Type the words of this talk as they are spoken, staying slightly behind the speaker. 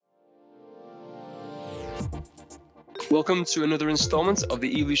Welcome to another installment of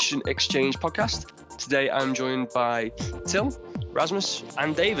the Evolution Exchange podcast. Today I'm joined by Till, Rasmus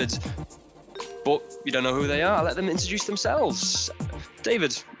and David. But you don't know who they are, I'll let them introduce themselves.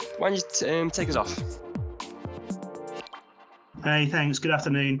 David, why don't you take us off? Hey, thanks. Good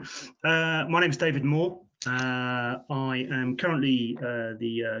afternoon. My name is David Moore. I am currently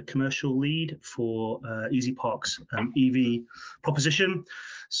the commercial lead for EasyPark's EV proposition.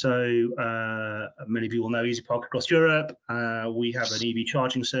 So many of you will know EasyPark across Europe. We have an EV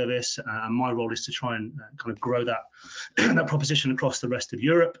charging service, and my role is to try and kind of grow that that proposition across the rest of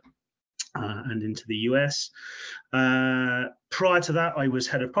Europe and into the US. Prior to that, I was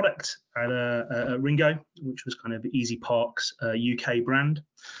head of product at Ringo, which was kind of EasyPark's UK brand.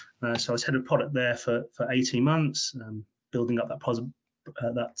 So I was head of product there for 18 months, building up that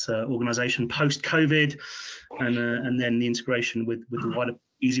organization post-COVID, and then the integration with the wider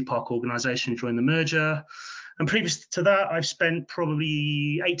EasyPark organization during the merger. And previous to that, I've spent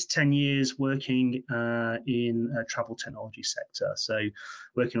probably 8 to 10 years working in a travel technology sector. So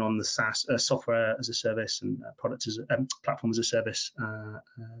working on the SaaS, software as a service and platform as a service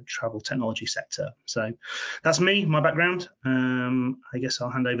travel technology sector. So that's me, my background. I guess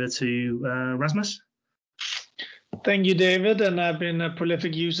I'll hand over to Rasmus. Thank you, David. And I've been a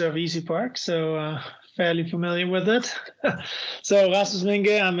prolific user of EasyPark, so fairly familiar with it. So Rasmus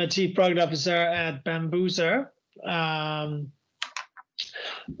Mencke, I'm a Chief Product Officer at Bambuser,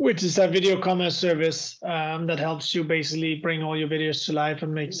 which is a video commerce service that helps you basically bring all your videos to life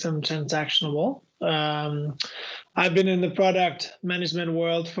and make them transactionable. I've been in the product management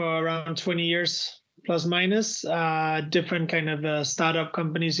world for around 20 years, plus minus, different kind of startup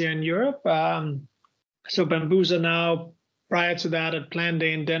companies here in Europe. So Bambuser now, prior to that at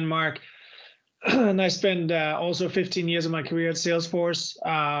Planday in Denmark, and I spent also 15 years of my career at Salesforce.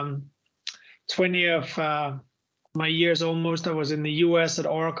 20 of my years almost I was in the US at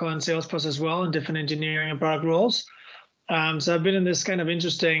Oracle and Salesforce as well in different engineering and product roles. So I've been in this kind of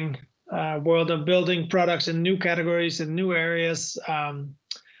interesting world of building products in new categories and new areas. And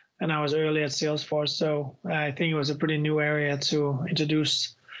I was early at Salesforce, so I think it was a pretty new area to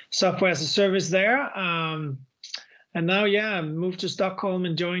introduce software as a service there. And now, I moved to Stockholm,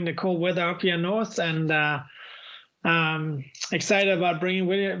 enjoying the cold weather up here north, and excited about bringing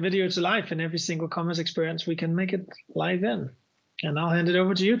video to life in every single commerce experience we can make it live in. And I'll hand it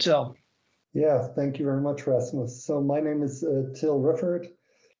over to you, Till. Yeah, thank you very much, Rasmus. So my name is Till Riffert.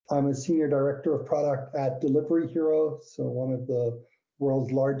 I'm a Senior Director of Product at Delivery Hero, so one of the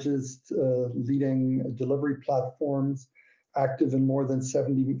world's largest leading delivery platforms, active in more than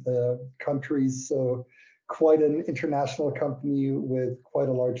 70 countries. So quite an international company with quite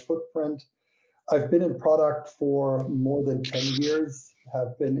a large footprint. I've been in product for more than 10 years,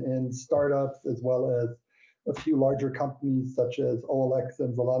 have been in startups as well as a few larger companies such as OLX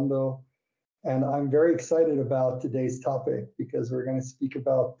and Zalando. And I'm very excited about today's topic because we're going to speak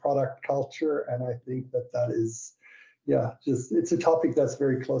about product culture. And I think that is, it's a topic that's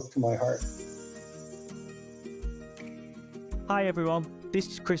very close to my heart. Hi everyone, this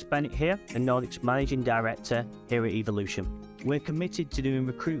is Chris Bennett here, the Nordics Managing Director here at Evolution. We're committed to doing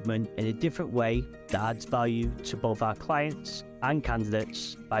recruitment in a different way that adds value to both our clients and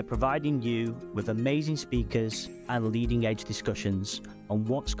candidates by providing you with amazing speakers and leading edge discussions on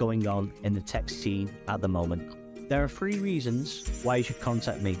what's going on in the tech scene at the moment. There are 3 reasons why you should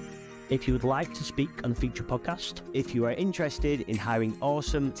contact me. If you would like to speak on a future podcast, if you are interested in hiring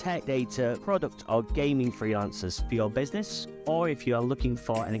awesome tech data, product or gaming freelancers for your business, or if you are looking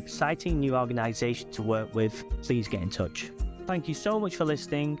for an exciting new organization to work with, please get in touch. Thank you so much for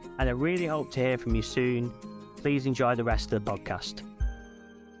listening, and I really hope to hear from you soon. Please enjoy the rest of the podcast.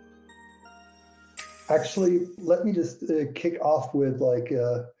 Actually, let me just kick off with my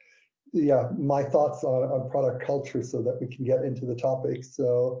thoughts on product culture so that we can get into the topic.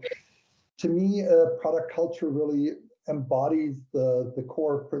 So to me, product culture really embodies the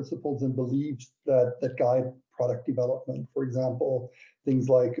core principles and beliefs that guide product development. For example, things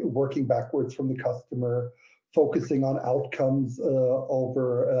like working backwards from the customer, focusing on outcomes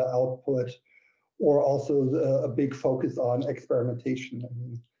over output, or also a big focus on experimentation. I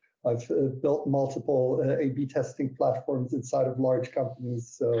mean, I've built multiple A/B testing platforms inside of large companies,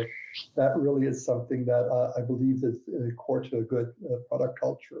 so that really is something that I believe is core to a good product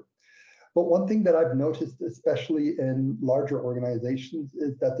culture. But one thing that I've noticed, especially in larger organizations,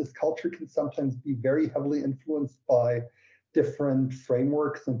 is that this culture can sometimes be very heavily influenced by different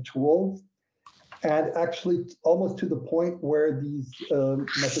frameworks and tools, and actually almost to the point where these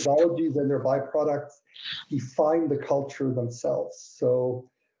methodologies and their byproducts define the culture themselves. So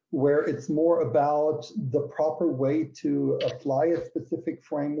where it's more about the proper way to apply a specific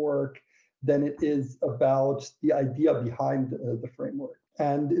framework than it is about the idea behind the framework.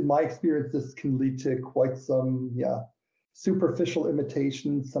 And in my experience, this can lead to quite some, superficial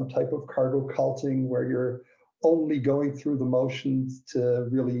imitation, some type of cargo culting where you're only going through the motions to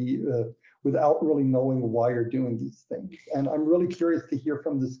really, without really knowing why you're doing these things. And I'm really curious to hear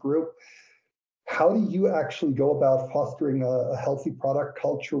from this group, how do you actually go about fostering a healthy product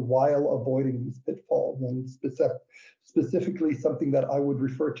culture while avoiding these pitfalls? And specifically something that I would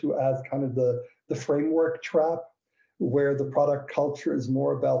refer to as kind of the framework trap, where the product culture is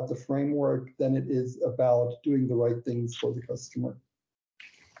more about the framework than it is about doing the right things for the customer.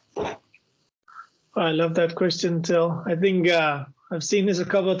 I love that question, Till. I think I've seen this a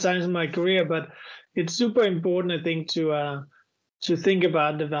couple of times in my career, but it's super important, I think, to think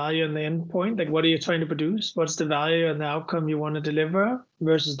about the value and the end point. Like, what are you trying to produce? What's the value and the outcome you want to deliver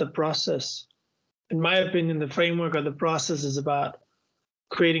versus the process? In my opinion, the framework or the process is about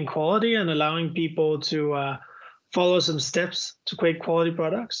creating quality and allowing people to follow some steps to create quality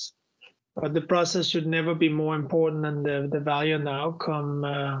products. But the process should never be more important than the value and the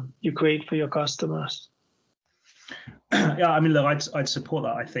outcome you create for your customers. Yeah, I mean, look, I'd support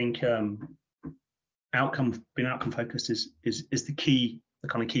that. I think being outcome focused is the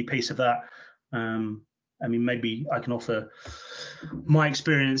kind of key piece of that. I mean, maybe I can offer my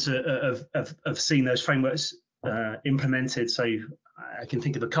experience of seeing those frameworks implemented. So I can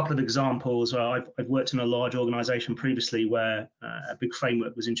think of a couple of examples where I've worked in a large organization previously where a big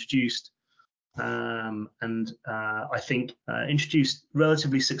framework was introduced, and I think introduced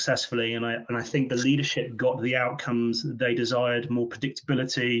relatively successfully, and I think the leadership got the outcomes they desired: more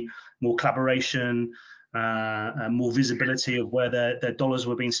predictability, more collaboration, more visibility of where their dollars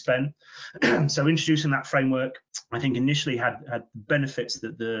were being spent. So introducing that framework, I think, initially had benefits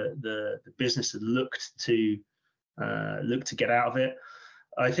that the business had looked to get out of it.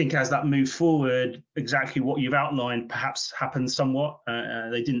 I think as that moved forward, exactly what you've outlined perhaps happened somewhat.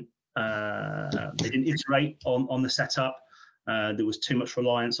 They didn't iterate on the setup. There was too much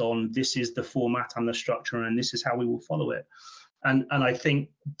reliance on this is the format and the structure, and this is how we will follow it. And I think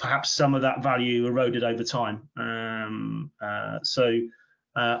perhaps some of that value eroded over time. So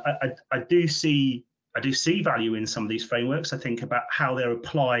I do see value in some of these frameworks. I think about how they're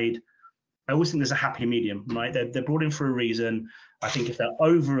applied. I always think there's a happy medium, right? They're brought in for a reason. I think if they're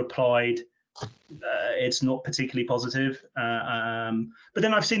over applied, it's not particularly positive. But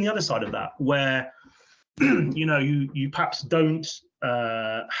then I've seen the other side of that, where you perhaps don't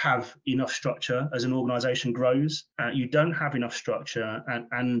have enough structure as an organization grows. You don't have enough structure,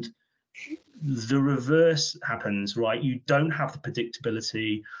 and the reverse happens, right? You don't have the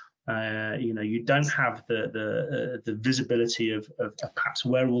predictability. You don't have the visibility of perhaps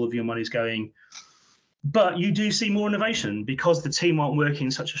where all of your money's going. But you do see more innovation because the team aren't working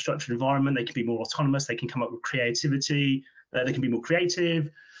in such a structured environment. They can be more autonomous. They can come up with creativity. They can be more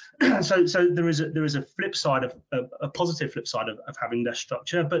creative. So there is a flip side of a positive flip side of having less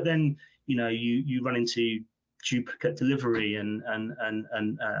structure. But then you run into duplicate delivery and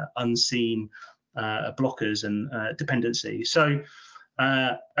unseen blockers and dependency. So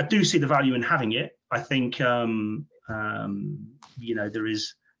I do see the value in having it. I think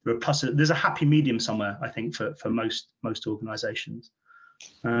there's a happy medium somewhere, I think, for most organizations.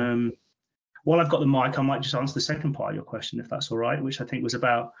 While I've got the mic, I might just answer the second part of your question, if that's all right, which I think was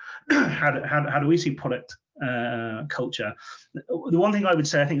about how do we see product culture. The one thing I would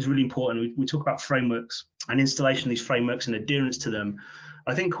say I think is really important, we talk about frameworks and installation of these frameworks and adherence to them.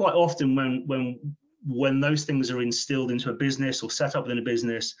 I think quite often when those things are instilled into a business or set up within a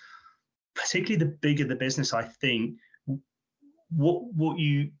business, particularly the bigger the business, I think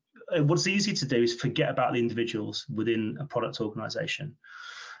what's easy to do is forget about the individuals within a product organization.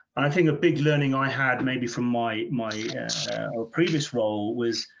 And I think a big learning I had maybe from my previous role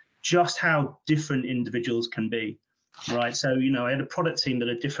was just how different individuals can be, right? So I had a product team that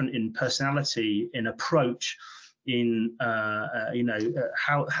are different in personality, in approach, in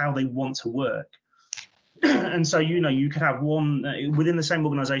how they want to work. And so you could have one within the same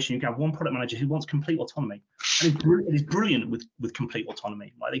organization. You can have one product manager who wants complete autonomy, and it is brilliant with complete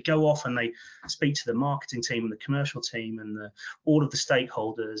autonomy. Like, they go off and they speak to the marketing team and the commercial team and all of the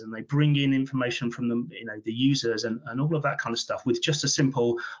stakeholders, and they bring in information from the users and all of that kind of stuff with just a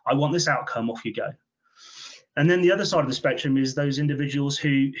simple, I want this outcome, off you go. And then the other side of the spectrum is those individuals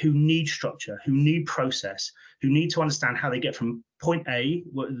who need structure, who need process, who need to understand how they get from point A,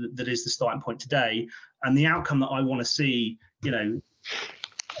 that is the starting point today, and the outcome that I want to see,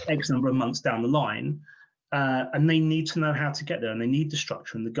 X number of months down the line. and they need to know how to get there, and they need the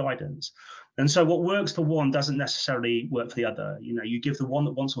structure and the guidance. And so what works for one doesn't necessarily work for the other. You give the one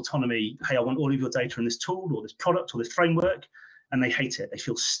that wants autonomy, hey, I want all of your data in this tool or this product or this framework, and they hate it. They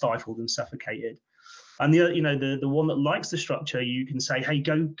feel stifled and suffocated. And the one that likes the structure, you can say, hey,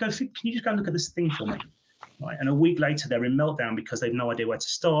 can you just go and look at this thing for me? Right. And a week later, they're in meltdown because they've no idea where to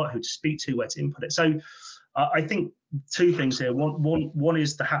start, who to speak to, where to input it. So I think two things here. One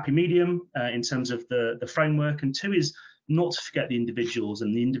is the happy medium in terms of the framework, and two is not to forget the individuals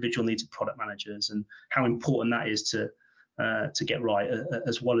and the individual needs of product managers and how important that is to get right,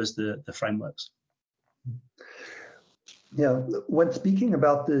 as well as the frameworks. Yeah, when speaking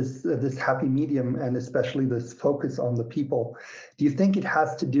about this happy medium and especially this focus on the people, do you think it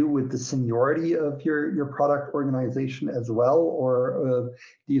has to do with the seniority of your product organization as well, or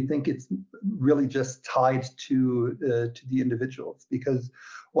do you think it's really just tied to the individuals? Because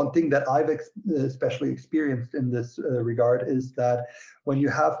one thing that I've especially experienced in this regard is that when you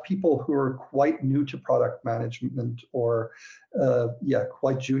have people who are quite new to product management or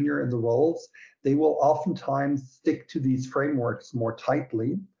quite junior in the roles, they will oftentimes stick to these frameworks more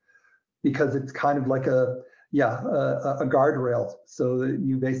tightly because it's kind of like a guardrail. So that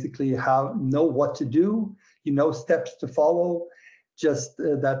you basically know what to do, steps to follow. Just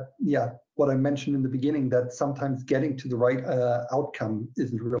what I mentioned in the beginning, that sometimes getting to the right outcome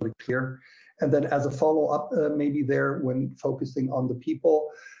isn't really clear. And then as a follow-up, maybe there when focusing on the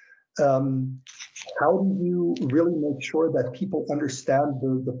people, how do you really make sure that people understand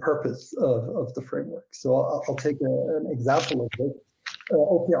the purpose of the framework? So I'll take an example of this.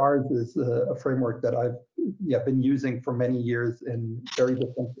 OKRs is a framework that I've been using for many years in very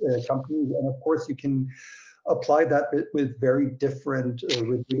different companies. And of course, you can apply that with very different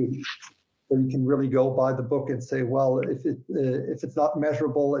reviews. So you can really go by the book and say, well, if it's not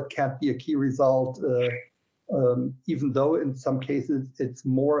measurable, it can't be a key result. Even though in some cases it's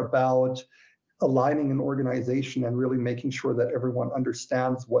more about aligning an organization and really making sure that everyone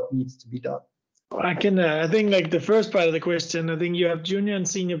understands what needs to be done. I think like the first part of the question, I think you have junior and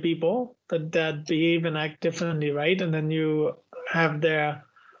senior people that behave and act differently, right? And then you have their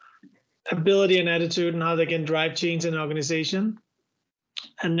ability and attitude and how they can drive change in an organization.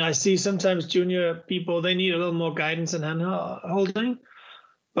 And I see sometimes junior people, they need a little more guidance and hand holding.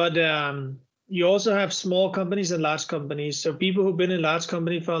 But you also have small companies and large companies. So people who've been in large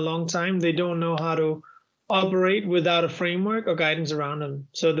company for a long time, they don't know how to operate without a framework or guidance around them.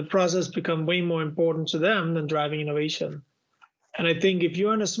 So the process becomes way more important to them than driving innovation. And I think if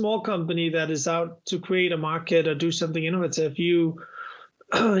you're in a small company that is out to create a market or do something innovative, you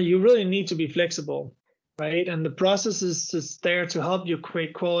really need to be flexible, right? And the process is just there to help you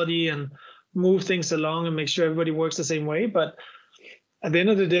create quality and move things along and make sure everybody works the same way. But at the end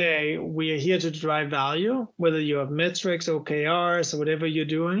of the day, we are here to drive value, whether you have metrics, OKRs, or whatever you're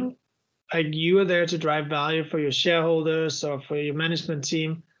doing. Like you are there to drive value for your shareholders or for your management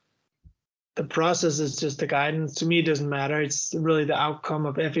team. The process is just the guidance. To me, it doesn't matter. It's really the outcome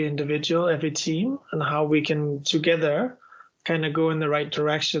of every individual, every team, and how we can together kind of go in the right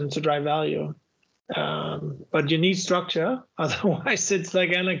direction to drive value. But you need structure, otherwise it's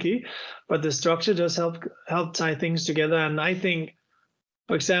like anarchy. But the structure does help tie things together. And I think,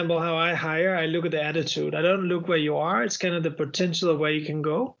 for example, how I hire, I look at the attitude. I don't look where you are. It's kind of the potential of where you can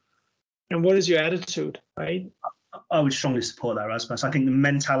go. And what is your attitude, right? I would strongly support that, Rasmus. I think the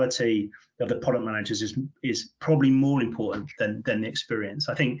mentality of the product managers is probably more important than the experience.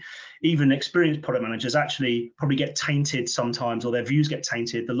 I think even experienced product managers actually probably get tainted sometimes, or their views get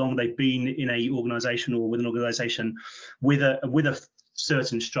tainted the longer they've been in a organization or with an organization with a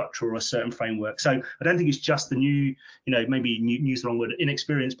certain structure or a certain framework. So I don't think it's just the new, maybe use the wrong word,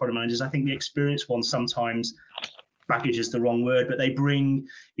 inexperienced product managers. I think the experienced ones sometimes, baggage is the wrong word, but they bring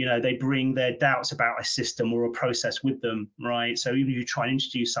their doubts about a system or a process with them, right? So even if you try and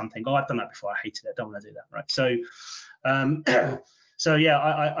introduce something, I've done that before, I hated it, I don't want to do that, right? So I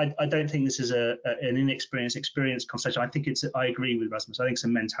don't think this is an experienced conversation. I think I agree with Rasmus. I think it's a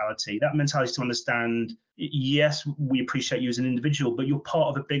mentality. That mentality to understand, yes, we appreciate you as an individual, but you're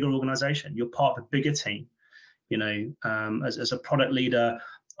part of a bigger organization. You're part of a bigger team. As a product leader,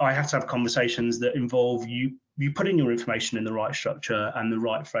 I have to have conversations that involve you putting your information in the right structure and the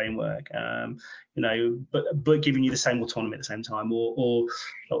right framework, but giving you the same autonomy at the same time, or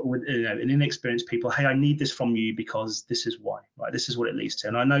with an inexperienced people, hey, I need this from you because this is why, right? This is what it leads to,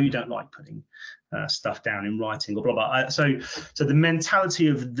 and I know you don't like putting stuff down in writing or blah blah. So the mentality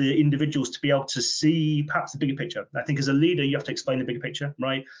of the individuals to be able to see perhaps the bigger picture. I think as a leader, you have to explain the bigger picture,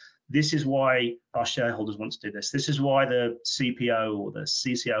 right? this is why our shareholders want to do this. This is why the CPO or the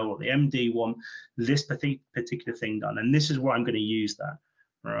CCO or the MD want this particular thing done. And this is where I'm going to use that,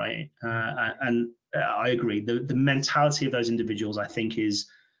 right? And I agree. The mentality of those individuals, I think, is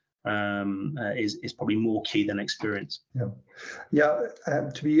probably more key than experience.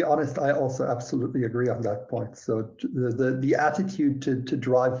 To be honest, I also absolutely agree on that point. So the attitude to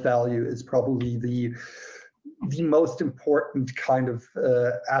drive value is probably the most important kind of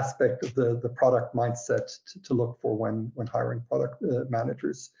aspect of the product mindset to look for when hiring product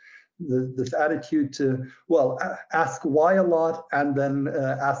managers. This attitude to, well, ask why a lot, and then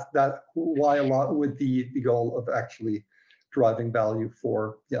ask that why a lot with the goal of actually driving value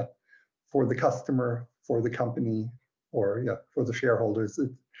for the customer, for the company, or for the shareholders.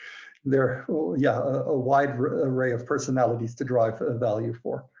 There a wide array of personalities to drive value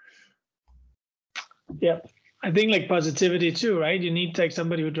for. Yeah, I think like positivity too, right? You need like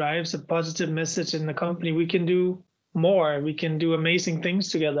somebody who drives a positive message in the company. We can do more. We can do amazing things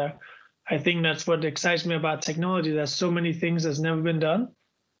together. I think that's what excites me about technology. There's so many things that's never been done.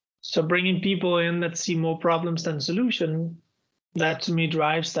 So bringing people in that see more problems than solution, that to me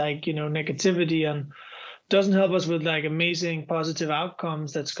drives like, negativity and doesn't help us with like amazing positive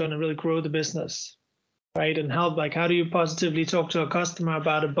outcomes that's going to really grow the business, right? And help, like, how do you positively talk to a customer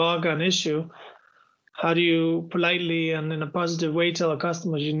about a bug or an issue? How do you politely and in a positive way tell a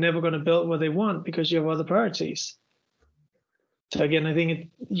customer you're never going to build what they want because you have other priorities? So again, I think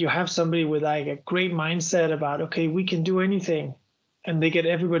you have somebody with like a great mindset about, okay, we can do anything, and they get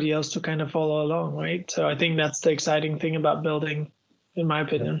everybody else to kind of follow along, right? So I think that's the exciting thing about building, in my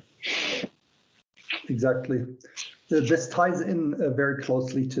opinion. Exactly. This ties in very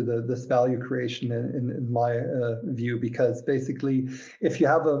closely to this value creation in my view, because basically, if you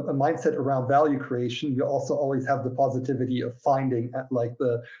have a mindset around value creation, you also always have the positivity of finding like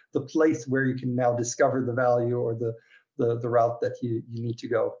the place where you can now discover the value or the route that you need to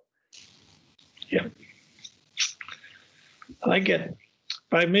go. Yeah, I like it.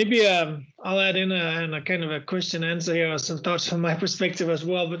 But maybe I'll add in a kind of a question answer here, or some thoughts from my perspective as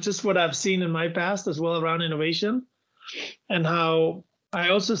well, but just what I've seen in my past as well around innovation, and how I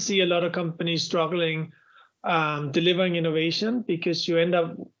also see a lot of companies struggling delivering innovation, because you end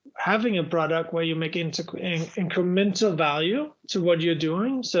up having a product where you make incremental value to what you're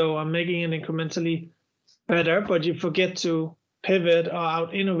doing. So I'm making it incrementally better, but you forget to pivot or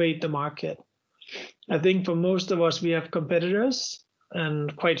out innovate the market. I think for most of us, we have competitors,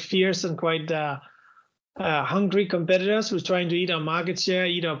 and quite fierce and quite hungry competitors who's trying to eat our market share,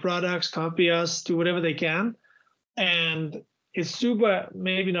 eat our products, copy us, do whatever they can. And it's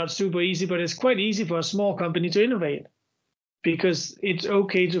maybe not super easy, but it's quite easy for a small company to innovate, because it's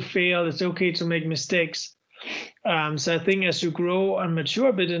okay to fail, it's okay to make mistakes. So I think as you grow and mature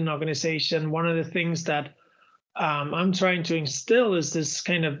a bit in an organization, one of the things that I'm trying to instill is this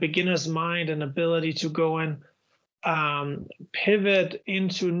kind of beginner's mind and ability to go and pivot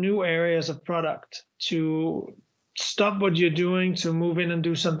into new areas of product, to stop what you're doing, to move in and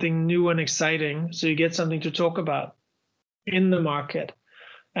do something new and exciting, so you get something to talk about in the market.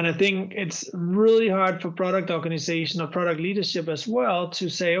 And I think it's really hard for product organization or product leadership as well to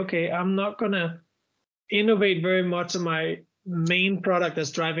say, okay, I'm not going to innovate very much on my main product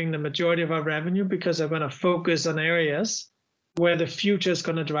that's driving the majority of our revenue, because I'm going to focus on areas where the future is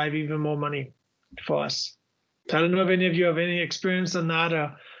going to drive even more money for us. So I don't know if any of you have any experience on that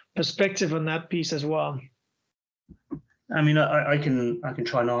or perspective on that piece as well. I mean, I can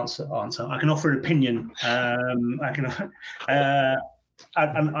try and answer. I can offer an opinion. I'm going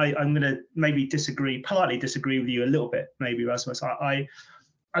to maybe politely disagree with you a little bit, maybe, Rasmus. I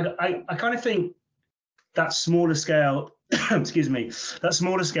kind of think that smaller scale, that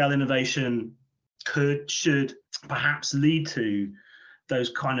smaller scale innovation should perhaps lead to those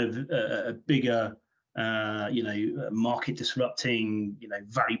kind of bigger, market disrupting,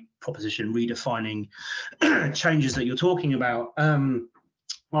 value proposition redefining changes that you're talking about.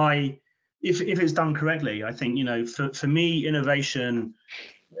 If it's done correctly, I think, for me, innovation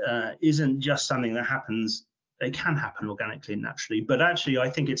isn't just something that happens. It can happen organically and naturally, but actually, I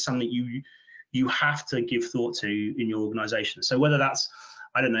think it's something you have to give thought to in your organization. So whether that's,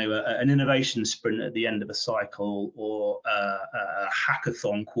 I don't know, an innovation sprint at the end of a cycle, or a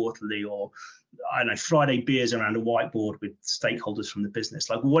hackathon quarterly, or I don't know, Friday beers around a whiteboard with stakeholders from the business,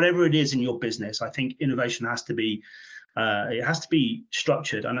 like whatever it is in your business, I think innovation has to be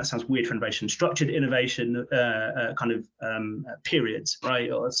structured. And that sounds weird for innovation, structured innovation periods,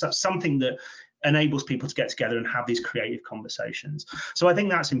 right? Or something that enables people to get together and have these creative conversations. So I think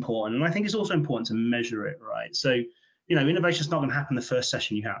that's important. And I think it's also important to measure it, right? So, innovation is not going to happen the first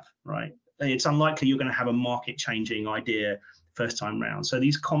session you have, right? It's unlikely you're going to have a market-changing idea first time round. So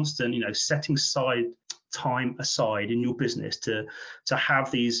these constant, setting time aside in your business to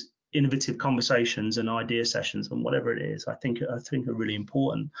have these innovative conversations and idea sessions and whatever it is, I think are really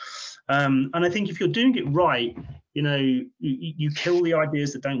important. And I think if you're doing it right, you kill the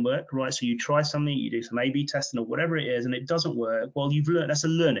ideas that don't work, right? So you try something, you do some A/B testing or whatever it is, and it doesn't work. Well, you've learned. That's a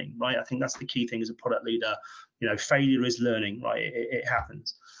learning, right? I think that's the key thing as a product leader. Failure is learning, right? It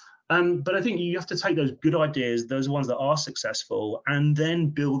happens. But I think you have to take those good ideas, those ones that are successful, and then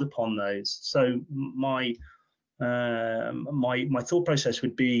build upon those. So my thought process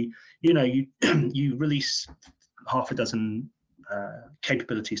would be, you release half a dozen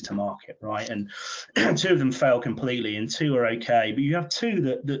capabilities to market, right? And 2 of them fail completely, and 2 are okay. But you have 2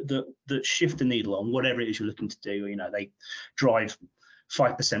 that shift the needle on whatever it is you're looking to do. They drive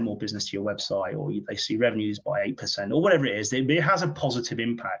 5% more business to your website, or they see revenues by 8%, or whatever it is. It has a positive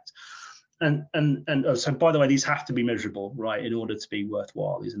impact. And so, by the way, these have to be measurable, right, in order to be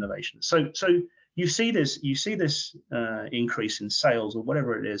worthwhile, these innovations. So you see this increase in sales or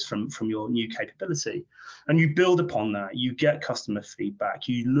whatever it is from your new capability, and you build upon that. You get customer feedback.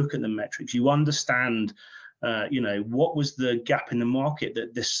 You look at the metrics. You understand, what was the gap in the market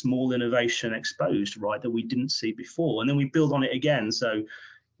that this small innovation exposed, right, that we didn't see before, and then we build on it again. So,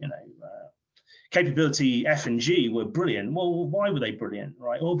 capability F and G were brilliant. Well, why were they brilliant,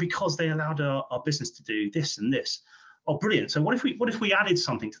 right? Well, because they allowed our business to do this and this. Oh, brilliant. So what if we added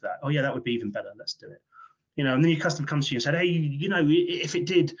something to that? Oh, yeah, that would be even better. Let's do it. And then your customer comes to you and said, hey, if it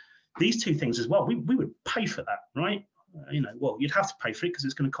did these 2 things as well, we would pay for that, right? Well, you'd have to pay for it because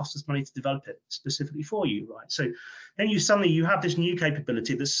it's going to cost us money to develop it specifically for you, right? So then you have this new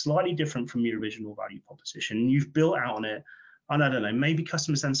capability that's slightly different from your original value proposition, and you've built out on it. And I don't know, maybe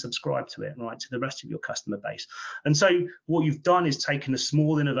customers then subscribe to it, right, to the rest of your customer base. And so what you've done is taken a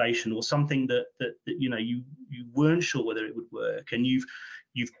small innovation or something that you weren't sure whether it would work, and you've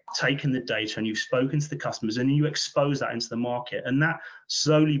taken the data and you've spoken to the customers, and you expose that into the market, and that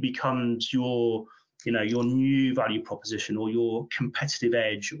slowly becomes your new value proposition or your competitive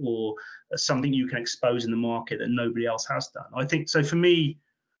edge, or something you can expose in the market that nobody else has done. I think so. For me,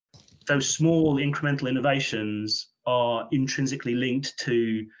 those small incremental innovations are intrinsically linked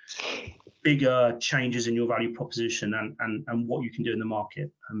to bigger changes in your value proposition and what you can do in the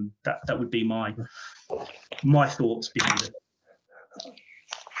market. That would be my thoughts behind it.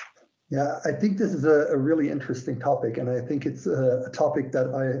 Yeah, I think this is a really interesting topic, and I think it's a topic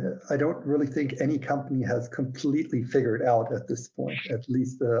that I don't really think any company has completely figured out at this point. At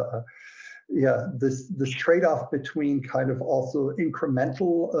least, this trade-off between kind of also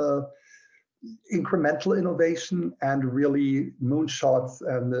incremental innovation and really moonshots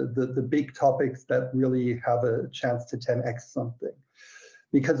and the big topics that really have a chance to 10x something.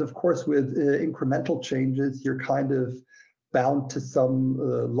 Because of course, with incremental changes, you're kind of bound to some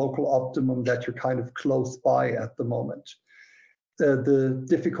local optimum that you're kind of close by at the moment. The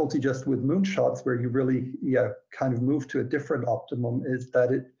difficulty just with moonshots, where you really kind of move to a different optimum, is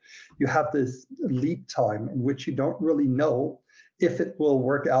that you have this lead time in which you don't really know if it will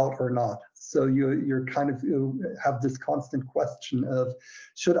work out or not. So you have this constant question of,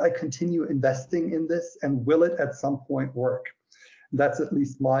 should I continue investing in this, and will it at some point work? That's at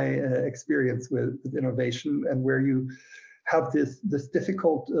least my experience with innovation, and where you have this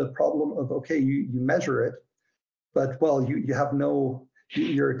difficult problem of, okay, you measure it, but well, you have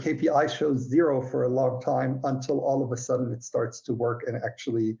your KPI shows 0 for a long time until all of a sudden it starts to work and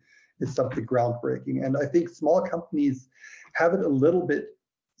actually is something groundbreaking. And I think small companies have it a little bit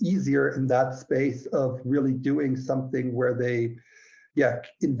easier in that space of really doing something where they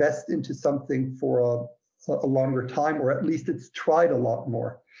invest into something for a longer time, or at least it's tried a lot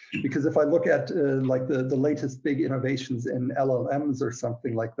more. Because if I look at like the latest big innovations in LLMs or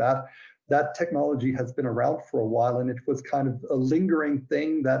something like that, that technology has been around for a while, and it was kind of a lingering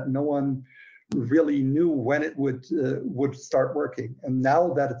thing that no one really knew when it would start working. And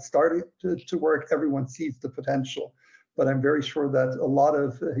now that it started to work, everyone sees the potential. But I'm very sure that a lot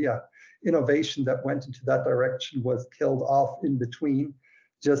of innovation that went into that direction was killed off in between,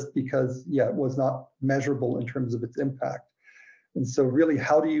 just because it was not measurable in terms of its impact. And so really,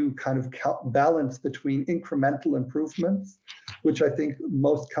 how do you kind of balance between incremental improvements, which I think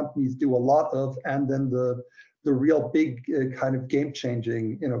most companies do a lot of, and then the real big kind of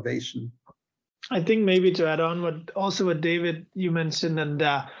game-changing innovation? I think maybe to add on what David, you mentioned, and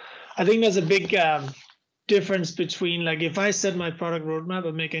I think there's a big difference between, like, if I set my product roadmap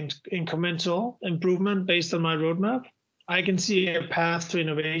and make an incremental improvement based on my roadmap, I can see a path to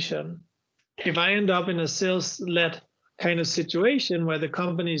innovation. If I end up in a sales-led kind of situation where the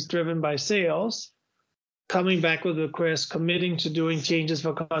company is driven by sales, coming back with requests, committing to doing changes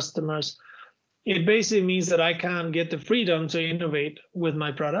for customers, it basically means that I can't get the freedom to innovate with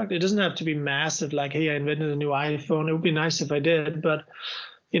my product. It doesn't have to be massive, like, hey, I invented a new iPhone. It would be nice if I did, but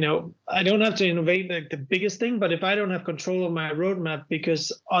I don't have to innovate like the biggest thing. But if I don't have control of my roadmap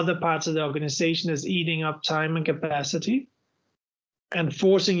because other parts of the organization is eating up time and capacity and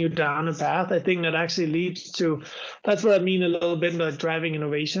forcing you down a path, I think that actually leads to, that's what I mean a little bit like driving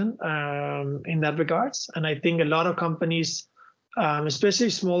innovation in that regards. And I think a lot of companies, especially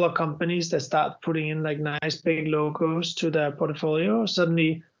smaller companies that start putting in like nice big logos to their portfolio,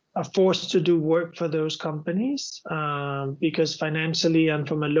 suddenly are forced to do work for those companies because financially and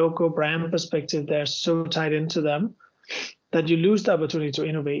from a local brand perspective, they're so tied into them that you lose the opportunity to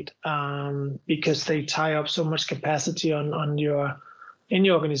innovate because they tie up so much capacity in your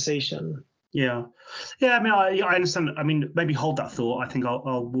organization. Yeah. I mean, I understand. I mean, maybe hold that thought. I think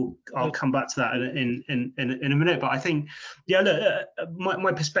I'll come back to that in a minute. But I think, look,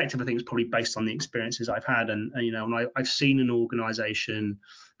 my perspective, I think, is probably based on the experiences I've had, and I've seen an organisation,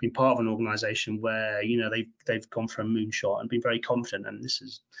 been part of an organisation where they've gone for a moonshot and been very confident. And this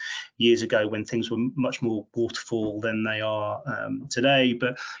is years ago when things were much more waterfall than they are today.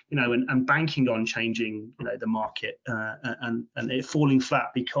 But and banking on changing the market and it falling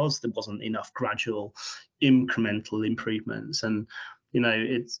flat because there wasn't enough gradual incremental improvements. And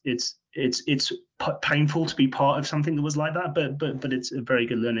it's painful to be part of something that was like that, but it's a very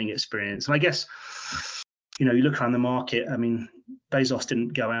good learning experience. And I guess you look around the market. I mean, Bezos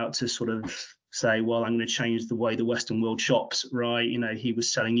didn't go out to sort of say, well, I'm going to change the way the Western world shops, right? He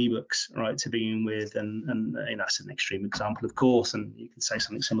was selling ebooks, right, to begin with, and that's an extreme example, of course, and you can say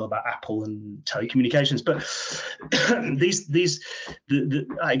something similar about Apple and telecommunications. But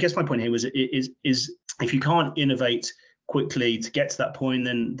I guess my point here is if you can't innovate quickly to get to that point,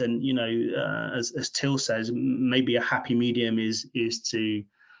 then as Till says, maybe a happy medium is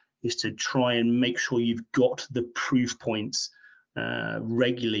to try and make sure you've got the proof points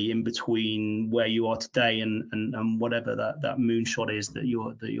regularly in between where you are today and whatever that moonshot is that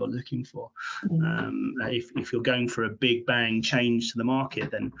you're looking for. If you're going for a big bang change to the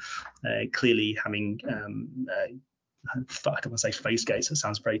market, then clearly having I don't want to say phase gates, that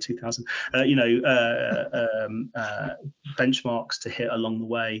sounds very 2000, benchmarks to hit along the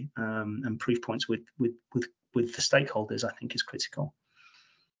way and proof points with the stakeholders, I think is critical.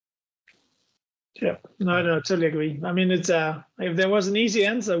 Yeah, no, totally agree. I mean, it's if there was an easy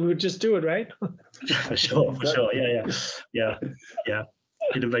answer, we would just do it, right? for sure. Yeah.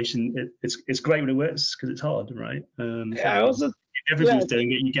 Innovation, it's great when it works because it's hard, right? If everyone's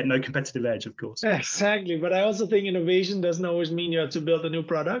doing it, you get no competitive edge, of course. Exactly, but I also think innovation doesn't always mean you have to build a new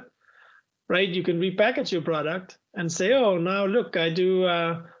product, right? You can repackage your product and say, oh, now look, I do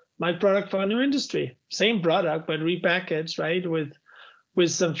my product for a new industry, same product but repackaged, right, with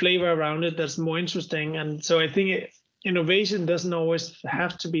some flavor around it that's more interesting. And so I think innovation doesn't always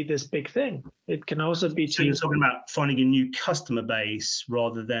have to be this big thing. It can also be. So you're talking about finding a new customer base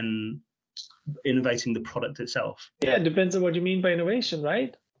rather than innovating the product itself. Yeah, it depends on what you mean by innovation,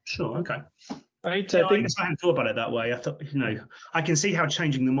 right? Sure. Okay. Right. So I guess I hadn't thought about it that way. I thought, I can see how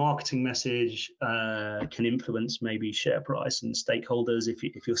changing the marketing message can influence maybe share price and stakeholders if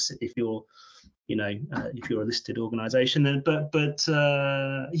you're a listed organization. But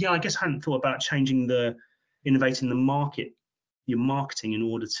I guess I hadn't thought about innovating the market, your marketing, in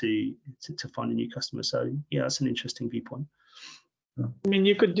order to find a new customer. So yeah, that's an interesting viewpoint. I mean,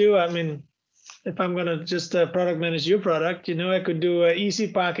 you could do. I mean, if I'm gonna just product manage your product, I could do easy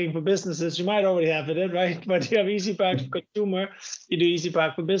parking for businesses. You might already have it, right? But you have EasyPark for consumer. You do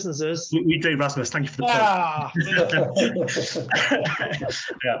EasyPark for businesses. We do, Rasmus. Thank you for the point.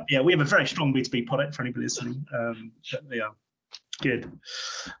 Yeah, we have a very strong B2B product for anybody listening. Good,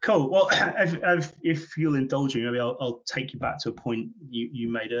 cool. Well, if you'll indulge me, maybe I'll take you back to a point you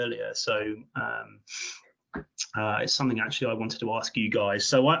made earlier. So it's something actually I wanted to ask you guys.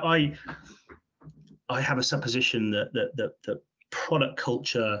 So I have a supposition that product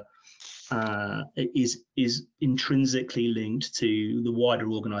culture is intrinsically linked to the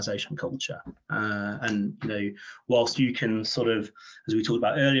wider organization culture. And whilst you can sort of, as we talked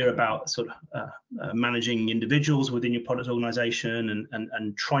about earlier, about sort of managing individuals within your product organization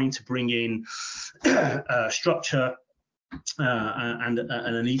and trying to bring in structure and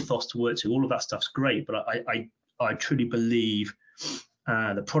an ethos to work to, all of that stuff's great. But I truly believe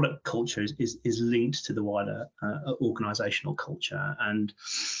the product culture is linked to the wider organizational culture. And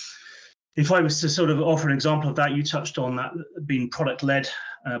if I was to sort of offer an example of that, you touched on that being product-led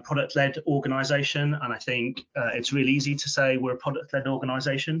organization. And I think it's really easy to say we're a product-led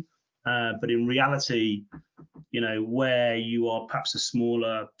organization. But in reality, where you are perhaps a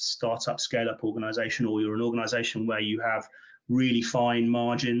smaller startup, scale-up organization, or you're an organization where you have really fine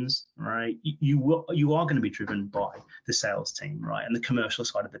margins, right? You are going to be driven by the sales team, right, and the commercial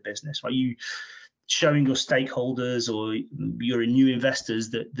side of the business, right? You showing your stakeholders or your new investors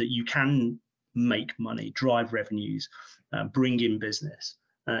that you can make money, drive revenues, bring in business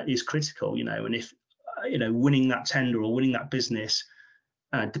is critical, and if winning that tender or winning that business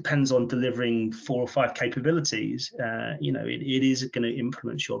depends on delivering 4 or 5 capabilities, it is going to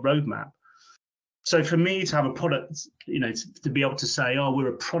influence your roadmap. So for me to have a product, to be able to say, oh, we're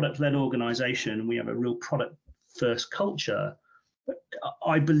a product-led organization, we have a real product-first culture,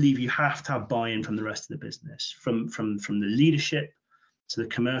 I believe you have to have buy-in from the rest of the business, from the leadership to the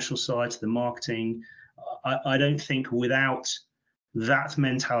commercial side to the marketing. I don't think without that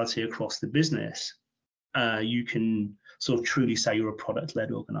mentality across the business, you can sort of truly say you're a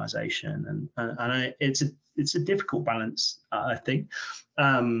product-led organization, and it's a difficult balance, I think.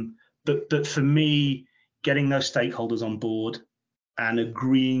 But for me, getting those stakeholders on board and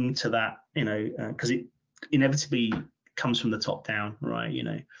agreeing to that, because it inevitably comes from the top down, right?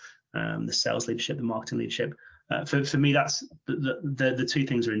 The sales leadership, the marketing leadership. For me, that's the two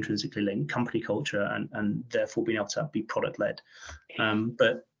things are intrinsically linked: company culture and therefore being able to be product-led.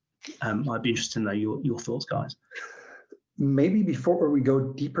 But I'd be interested to know your thoughts, guys. Maybe before we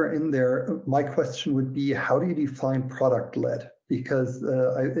go deeper in there, my question would be, how do you define product-led? Because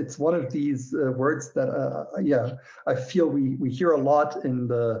it's one of these words that, I feel we hear a lot in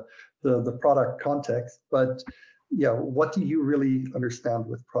the product context, but what do you really understand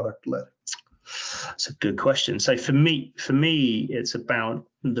with product-led? That's a good question. So for me, it's about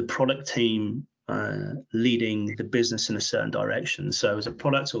the product team leading the business in a certain direction. So as a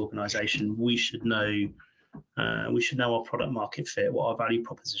product organization, we should know our product market fit, what our value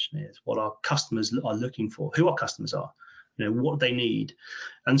proposition is, what our customers are looking for, who our customers are, what they need.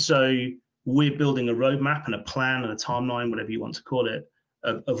 And so we're building a roadmap and a plan and a timeline, whatever you want to call it,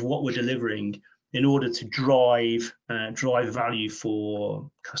 of what we're delivering in order to drive value for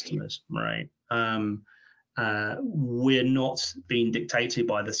customers, right? We're not being dictated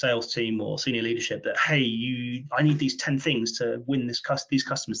by the sales team or senior leadership that, hey, I need these 10 things to win these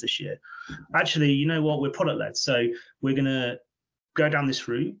customers this year. Actually, you know what? We're product-led, so we're going to go down this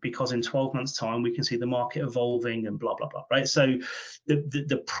route because in 12 months' time we can see the market evolving and blah blah blah, right? So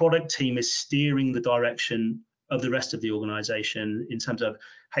the product team is steering the direction of the rest of the organization in terms of,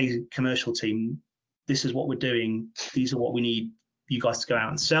 hey, commercial team, this is what we're doing, these are what we need you guys to go out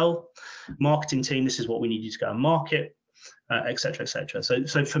and sell. Marketing team, this is what we need you to go and market, et cetera, et cetera.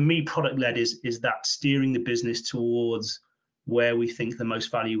 So for me, product-led is that steering the business towards where we think the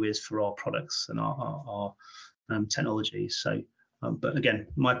most value is for our products and our technologies. So but again,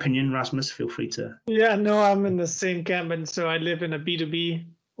 my opinion, Rasmus, feel free to. Yeah, no, I'm in the same camp, and so I live in a B2B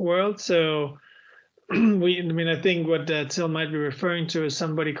world. So I think what Till might be referring to is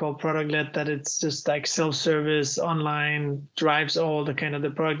somebody called product-led, that it's just like self-service, online, drives all the kind of the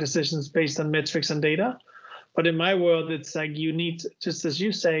product decisions based on metrics and data. But in my world, it's like you need, just as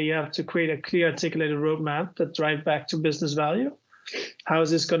you say, you have to create a clear articulated roadmap that drive back to business value. How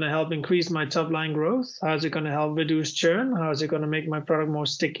is this going to help increase my top line growth? How is it going to help reduce churn? How is it going to make my product more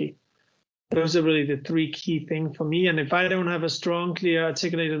sticky? Those are really the 3 key things for me. And if I don't have a strong, clear,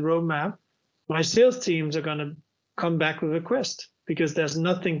 articulated roadmap, my sales teams are going to come back with a request because there's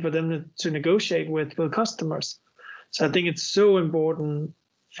nothing for them to negotiate with customers. So I think it's so important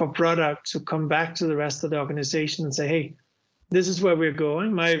for product to come back to the rest of the organization and say, hey, this is where we're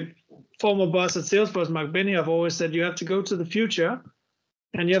going. My former boss at Salesforce, Mark Benny, I've always said you have to go to the future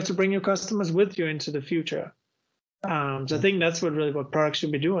and you have to bring your customers with you into the future. So I think that's what products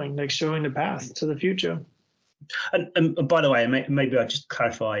should be doing, like showing the path to the future. And by the way, maybe I'll just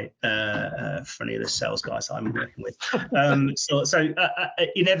clarify for any of the sales guys I'm working with. So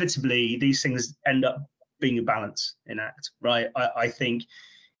inevitably, these things end up being a balance in act, right? I think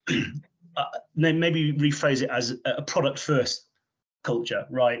maybe rephrase it as a product first culture,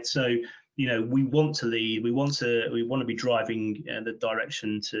 right? So we want to lead, we want to be driving the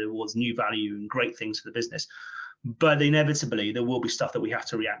direction towards new value and great things for the business. But inevitably, there will be stuff that we have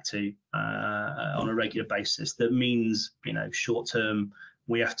to react to on a regular basis. That means, short-term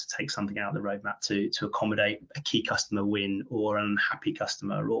we have to take something out of the roadmap to accommodate a key customer win or an unhappy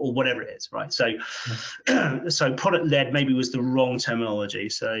customer or whatever it is, right? So, so product led maybe was the wrong terminology.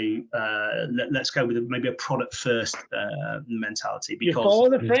 So let's go with maybe a product first mentality. Because you follow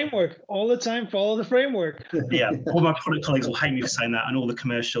the framework all the time. Follow the framework. Yeah, all my product colleagues will hate me for saying that, and all the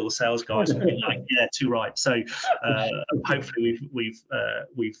commercial sales guys will be like, "Yeah, too right." So hopefully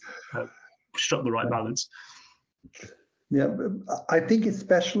we've struck the right balance. Yeah, I think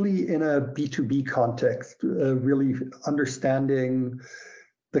especially in a B2B context, really understanding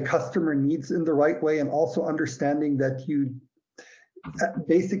the customer needs in the right way, and also understanding that you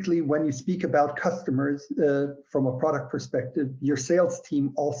basically, when you speak about customers from a product perspective, your sales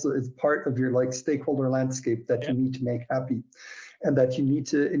team also is part of your stakeholder landscape that you need to make happy, and that you need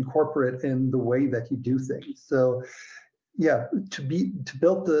to incorporate in the way that you do things. So yeah, to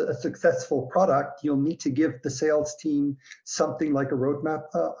build a successful product, you'll need to give the sales team something like a roadmap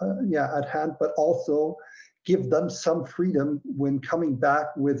at hand, but also give them some freedom when coming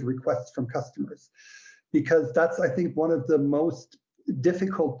back with requests from customers, because that's, I think, one of the most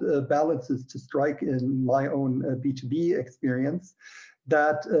difficult balances to strike in my own B2B experience,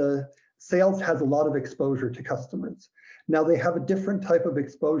 that sales has a lot of exposure to customers. Now, they have a different type of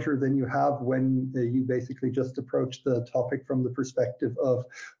exposure than you have when you basically just approach the topic from the perspective of,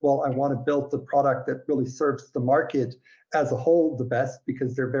 well, I want to build the product that really serves the market as a whole the best,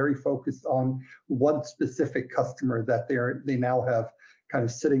 because they're very focused on one specific customer that they now have kind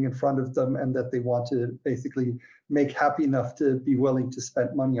of sitting in front of them, and that they want to basically make happy enough to be willing to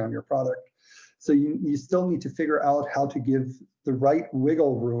spend money on your product. So you still need to figure out how to give the right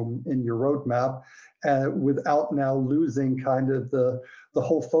wiggle room in your roadmap without now losing kind of the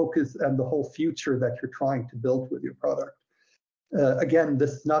whole focus and the whole future that you're trying to build with your product. Again,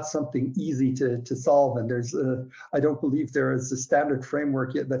 this is not something easy to solve, and I don't believe there is a standard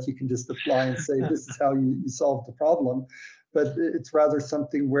framework yet that you can just apply and say this is how you solve the problem. But it's rather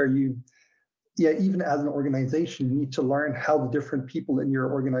something where even as an organization, you need to learn how the different people in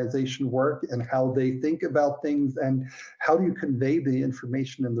your organization work and how they think about things, and how do you convey the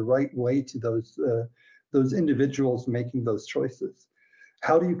information in the right way to those individuals making those choices.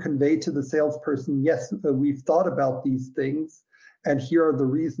 How do you convey to the salesperson, yes, we've thought about these things, and here are the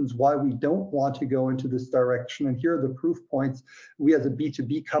reasons why we don't want to go into this direction, and here are the proof points we as a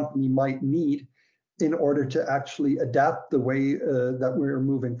B2B company might need in order to actually adapt the way that we're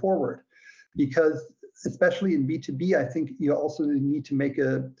moving forward. Because especially in B2B, I think you also need to make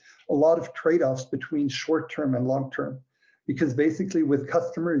a lot of trade-offs between short-term and long-term. Because basically with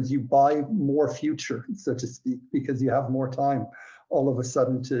customers, you buy more future, so to speak, because you have more time all of a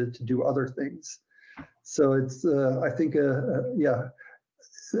sudden to do other things. So it's, I think, a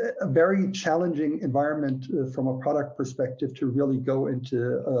very challenging environment from a product perspective to really go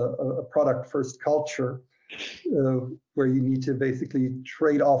into a product-first culture, where you need to basically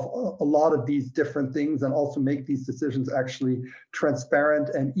trade off a lot of these different things, and also make these decisions actually transparent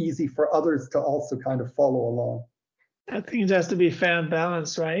and easy for others to also kind of follow along. I think it has to be fair and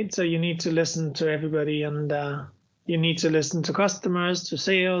balanced, right? So you need to listen to everybody, and you need to listen to customers, to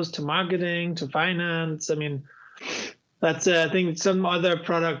sales, to marketing, to finance. I mean, that's I think some other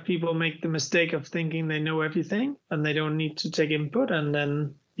product people make the mistake of thinking they know everything and they don't need to take input, and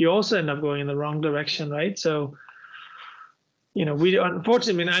then you also end up going in the wrong direction, right? So, we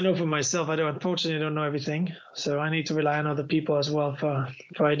unfortunately, I know for myself, I unfortunately don't know everything, so I need to rely on other people as well for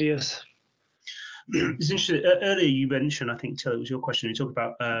ideas. It's interesting. Earlier you mentioned, I think, Till, it was your question, you talked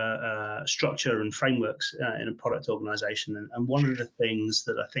about structure and frameworks in a product organization. And one of the things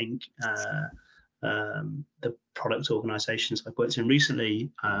that I think the product organizations I've worked in recently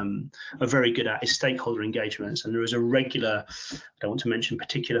are very good at is stakeholder engagements. And there is a regular, I don't want to mention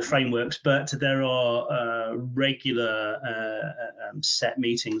particular frameworks, but there are regular set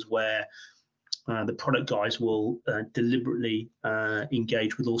meetings where the product guys will deliberately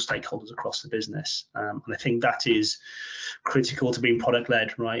engage with all stakeholders across the business, and I think that is critical to being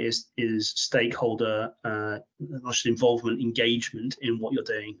product-led, right? Is stakeholder involvement, engagement in what you're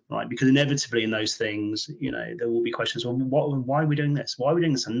doing, right? Because inevitably in those things, there will be questions. Well, why are we doing this? Why are we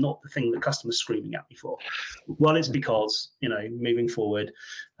doing this, and not the thing the customer's screaming at me for? Well, it's because moving forward,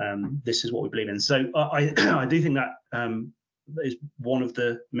 this is what we believe in. So I do think that. Is one of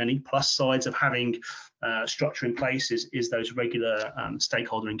the many plus sides of having structure in place is those regular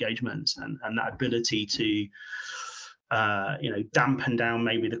stakeholder engagements and that ability to dampen down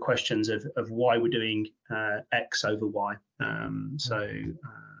maybe the questions of why we're doing X over Y.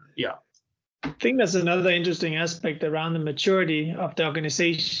 Yeah. I think that's another interesting aspect around the maturity of the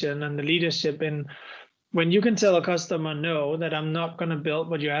organization and the leadership in when you can tell a customer no, that I'm not going to build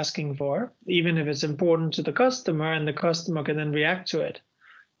what you're asking for, even if it's important to the customer, and the customer can then react to it,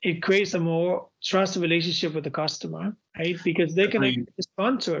 it creates a more trusted relationship with the customer, right? Because they can actually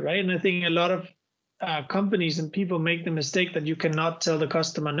respond to it, right? And I think a lot of companies and people make the mistake that you cannot tell the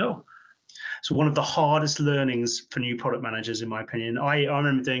customer no. So one of the hardest learnings for new product managers, in my opinion, I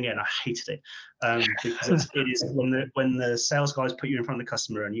remember doing it and I hated it, because it is when the sales guys put you in front of the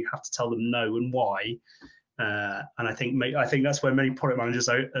customer and you have to tell them no and why. And I think that's where many product managers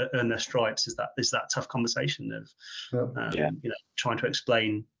earn their stripes, is that tough conversation of trying to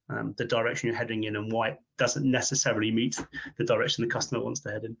explain the direction you're heading in and why it doesn't necessarily meet the direction the customer wants to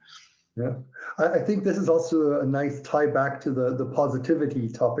head in. Yeah, I think this is also a nice tie back to the positivity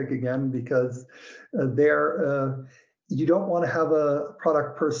topic again, because you don't want to have a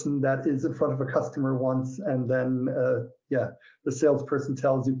product person that is in front of a customer once and then the salesperson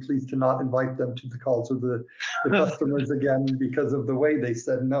tells you please do not invite them to the calls with the customers again because of the way they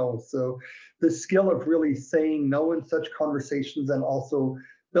said no. So the skill of really saying no in such conversations, and also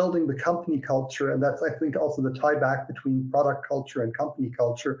building the company culture, and that's I think also the tie back between product culture and company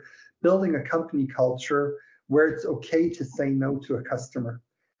culture, building a company culture where it's okay to say no to a customer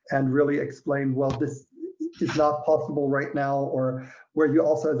and really explain, well, this is not possible right now, or where you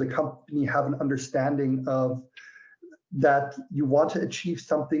also as a company have an understanding of that you want to achieve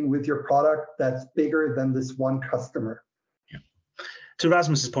something with your product that's bigger than this one customer. Yeah. To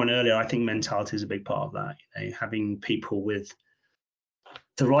Rasmus's point earlier, I think mentality is a big part of that. Having people with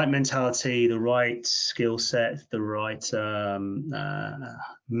the right mentality, the right skill set, the right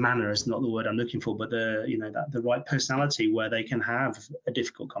manner is not the word I'm looking for, but the right personality where they can have a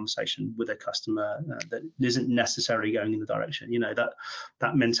difficult conversation with a customer that isn't necessarily going in the direction.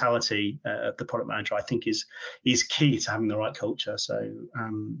 That mentality of the product manager, I think, is key to having the right culture. So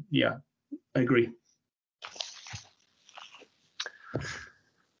I agree.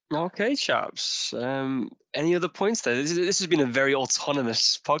 Okay, chaps. Any other points there? This has been a very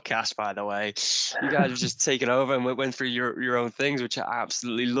autonomous podcast, by the way. You guys have just taken over and went through your own things, which I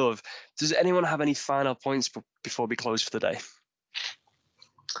absolutely love. Does anyone have any final points before we close for the day?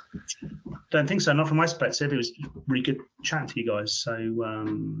 Don't think so. Not from my perspective. It was really good chatting to you guys. So,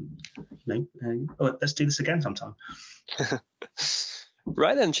 let's do this again sometime.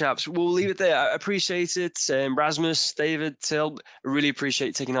 Right then, chaps, we'll leave it there. I appreciate it. Rasmus, David, Till, I really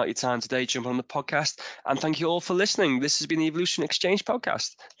appreciate taking out your time today, jumping on the podcast. And thank you all for listening. This has been the Evolution Exchange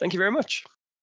podcast. Thank you very much.